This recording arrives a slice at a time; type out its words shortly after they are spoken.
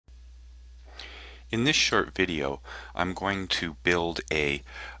In this short video, I'm going to build a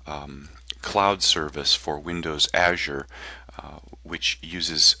cloud service for Windows Azure which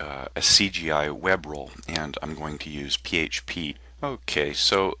uses a CGI Web role, and I'm going to use PHP. Okay,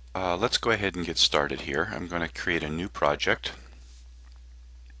 so let's go ahead and get started here. I'm going to create a new project,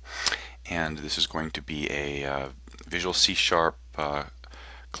 and this is going to be a Visual C#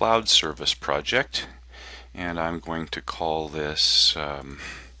 cloud service project, and I'm going to call this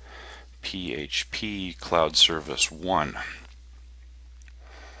PHP Cloud Service 1.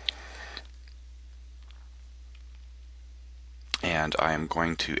 And I am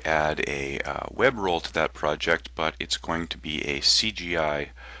going to add a web role to that project, but it's going to be a CGI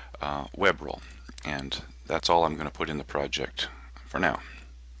web role, and that's all I'm going to put in the project for now.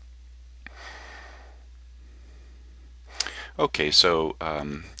 Okay, so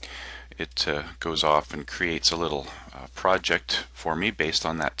it goes off and creates a little project for me based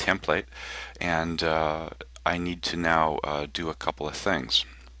on that template, and I need to now do a couple of things.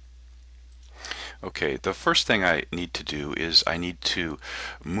 Okay, the first thing I need to do is I need to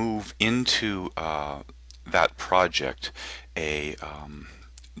move into that project a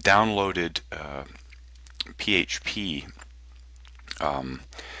downloaded PHP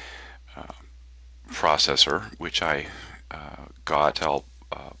processor, which I got. I'll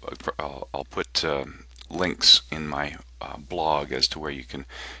put links in my blog as to where you can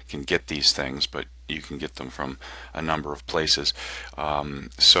get these things, but you can get them from a number of places.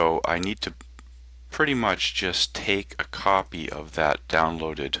 So I need to pretty much just take a copy of that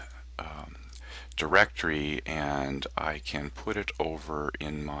downloaded directory, and I can put it over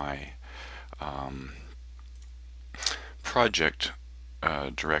in my project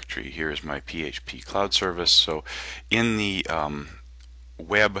directory. Here's my PHP cloud service. So in the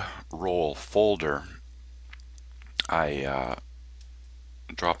web role folder, I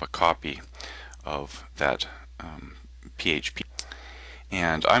drop a copy of that PHP.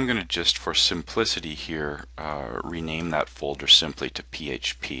 And I'm going to just, for simplicity here, rename that folder simply to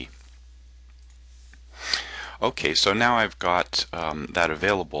PHP. Okay, so now I've got that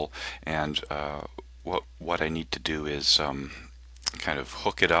available, and what I need to do is kind of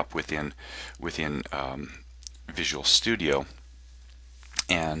hook it up within Visual Studio,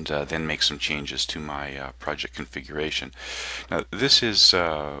 and then make some changes to my project configuration. Now, this is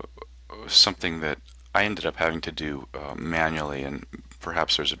something that I ended up having to do manually, and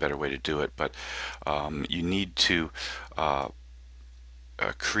perhaps there's a better way to do it, but you need to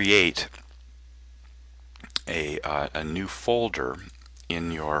create a new folder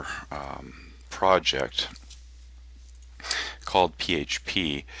in your project called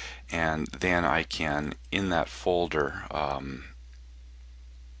PHP, and then I can, in that folder,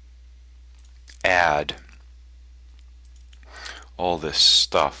 add all this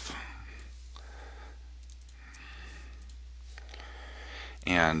stuff.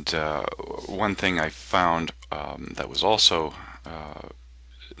 And one thing I found that was also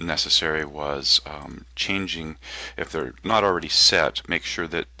necessary was changing, if they're not already set, make sure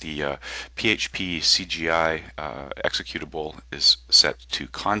that the PHP CGI executable is set to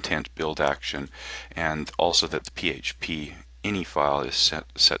content build action, and also that the PHP ini file is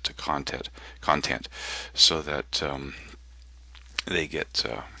set to content, so that they get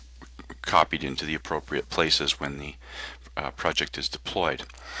copied into the appropriate places when the project is deployed.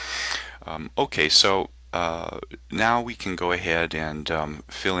 Okay, so now we can go ahead and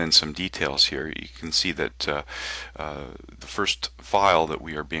fill in some details here. You can see that the first file that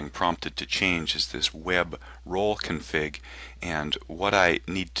we are being prompted to change is this web role config, and what I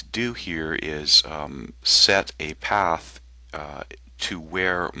need to do here is set a path to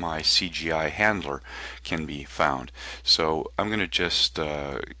where my CGI handler can be found. So I'm going to just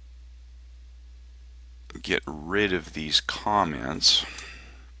get rid of these comments,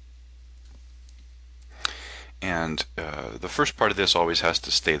 and the first part of this always has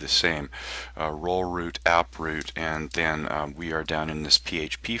to stay the same. Role root, app root, and then we are down in this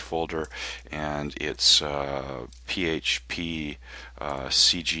PHP folder, and it's PHP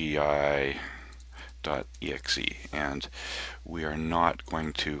CGI.exe, and we are not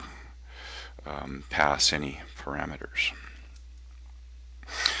going to pass any parameters.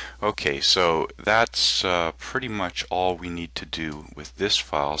 Okay, so that's pretty much all we need to do with this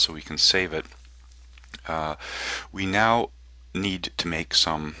file, so we can save it. We now need to make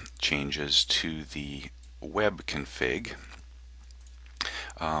some changes to the web config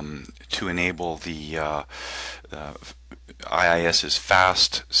to enable the IIS's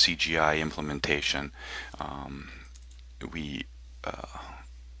fast CGI implementation. We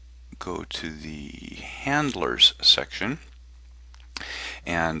go to the handlers section,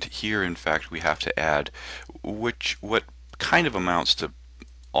 And here, in fact, we have to add what kind of amounts to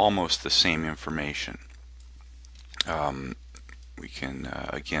almost the same information. We can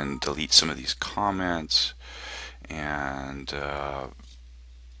again delete some of these comments, and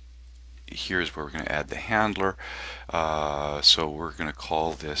here's where we're going to add the handler. So we're going to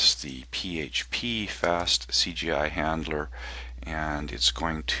call this the PHP fast CGI handler, and it's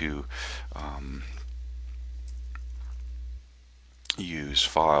going to use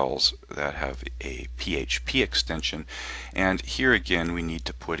files that have a PHP extension. And here again we need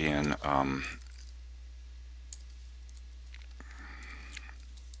to put in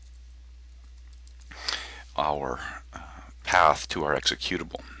our path to our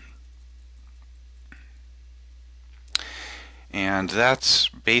executable. And that's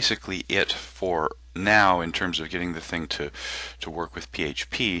basically it for now in terms of getting the thing to work with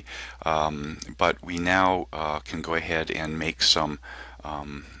PHP, but we now can go ahead and make some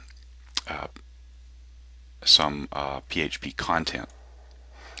PHP content.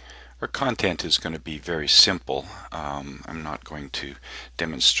 Our content is going to be very simple. I'm not going to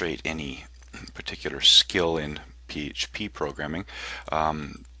demonstrate any particular skill in PHP programming,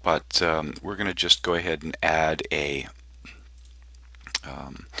 but we're going to just go ahead and add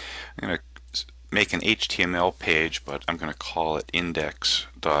I'm going to make an HTML page, but I'm going to call it index.php,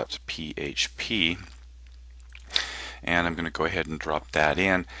 and I'm going to go ahead and drop that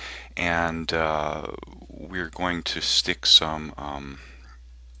in, and we're going to stick some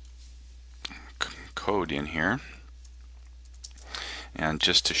code in here. And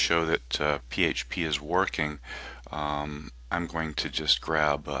just to show that PHP is working, I'm going to just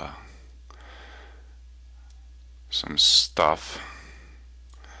grab some stuff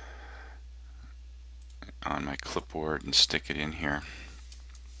on my clipboard and stick it in here.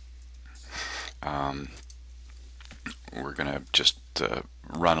 We're going to just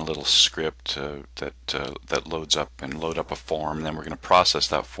run a little script that loads up and load up a form, and then we're going to process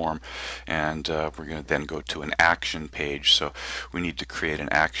that form, and we're going to then go to an action page. So we need to create an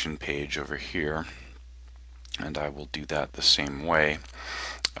action page over here, and I will do that the same way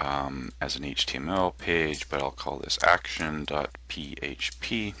as an HTML page, but I'll call this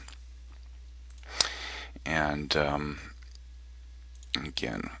action.php. And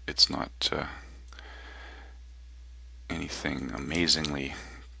again, it's not anything amazingly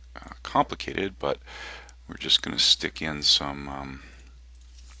complicated, but we're just going to stick in some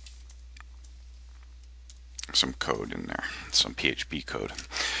code in there, some PHP code.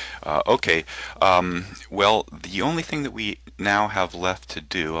 Okay, well, the only thing that we now have left to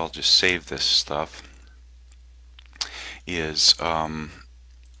do, I'll just save this stuff, is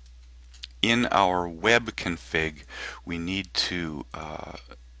in our web config we need to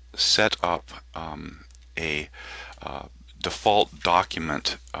set up a default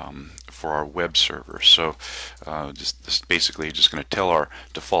document for our web server. So this basically just going to tell our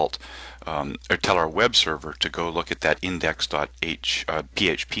default or tell our web server to go look at that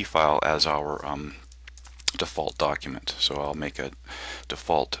index.php file as our default document. So I'll make a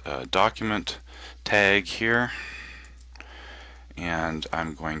default document tag here, and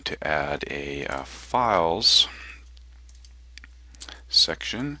I'm going to add a files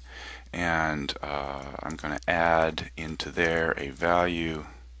section, and I'm going to add into there a value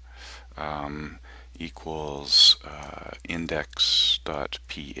equals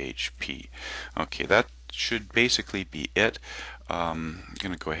index.php. Okay, that should basically be it. I'm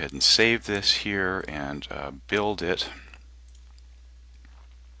going to go ahead and save this here and build it.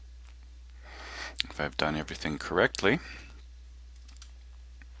 If I've done everything correctly.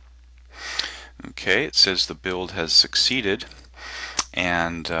 Okay, it says the build has succeeded,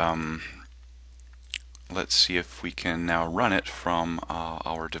 and let's see if we can now run it from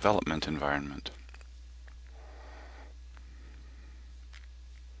our development environment.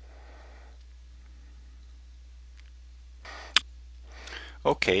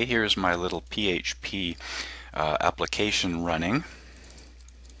 Okay, here's my little PHP application running.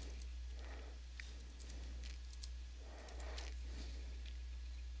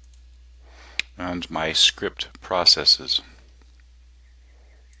 And my script processes.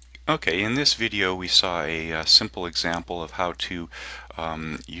 Okay, in this video we saw a simple example of how to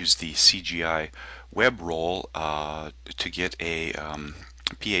use the CGI Web role to get a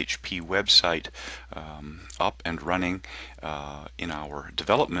PHP website up and running in our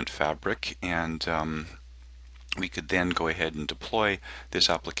development fabric, and we could then go ahead and deploy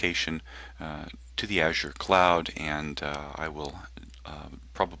this application to the Azure cloud, and I will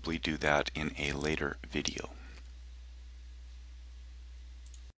probably do that in a later video.